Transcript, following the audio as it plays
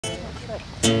I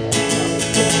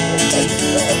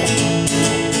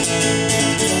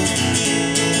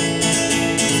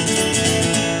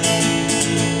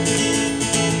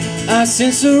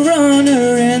sense a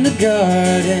runner in the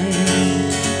garden,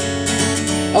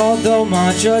 although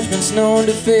my judgment's known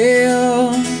to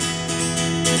fail.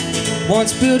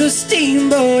 Once built a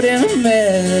steamboat in a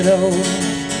meadow,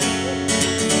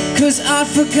 'cause I'd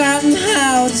forgotten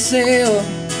how to sail.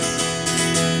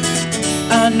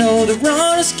 I know the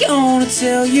runner's gonna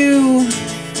tell you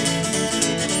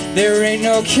there ain't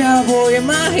no cowboy in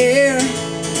my hair.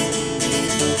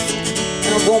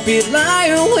 I won't be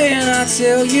lying when I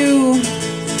tell you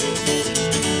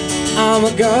I'm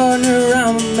a gardener,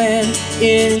 I'm a man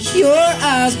in your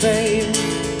eyes, babe.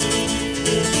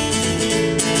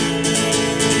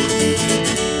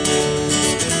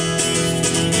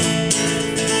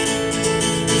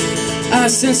 I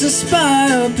sense a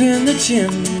spy up in the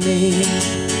chimney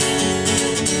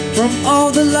from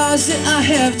all the lies that I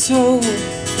have told.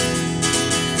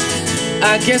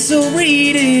 I guess I'll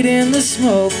read it in the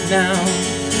smoke now,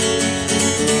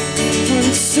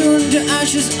 when soon to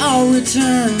ashes I'll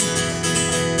return.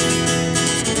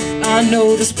 I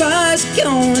know the spy's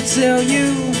gonna tell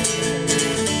you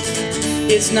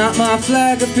it's not my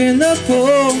flag up in the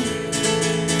pole.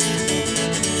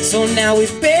 So now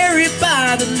we're buried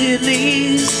by the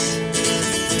lilies,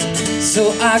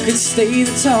 so I could stay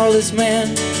the tallest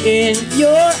man in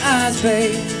your eyes,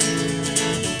 babe.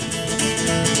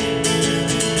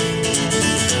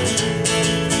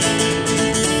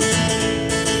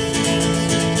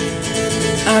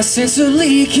 I sense a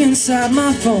leak inside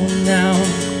my phone now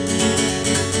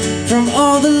from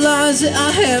all the lies that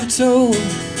I have told.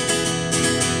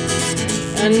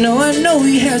 I know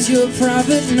he has your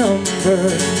private number,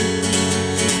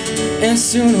 and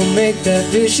soon he'll make that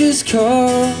vicious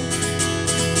call.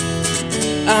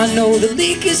 I know the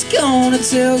leak is gonna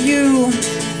tell you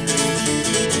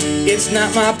it's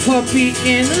not my puppy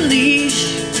in the leash.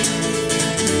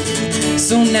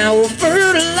 So now we'll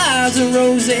fertilize the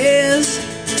roses,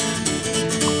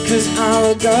 'cause I'm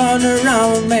a gardener,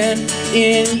 I'm a man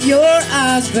in your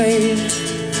eyes, babe.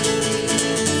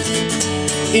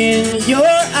 In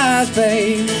your eyes,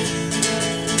 babe.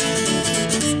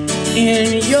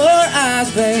 In your eyes,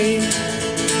 babe.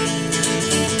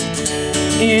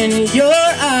 In your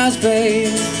eyes,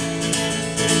 babe.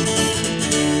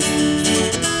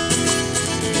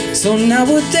 So now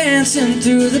we're dancing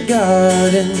through the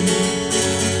garden,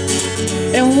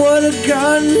 and what a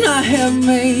garden I have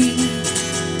made.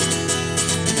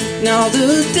 Now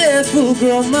the death will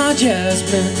grow my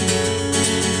jasmine,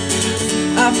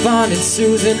 I find it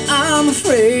soothing, I'm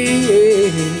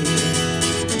afraid.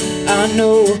 I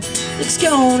know it's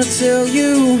gonna tell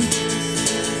you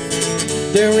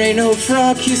there ain't no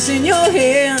frog kiss in your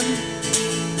hand.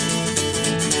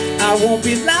 I won't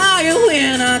be lying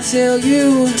when I tell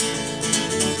you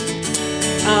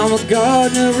I'm a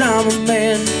gardener, I'm a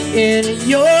man in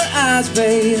your eyes,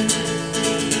 babe.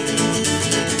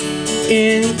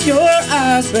 In your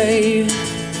eyes, babe.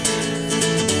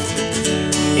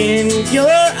 In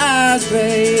your eyes,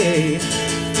 babe.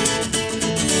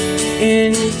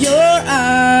 In your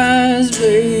eyes,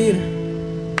 babe.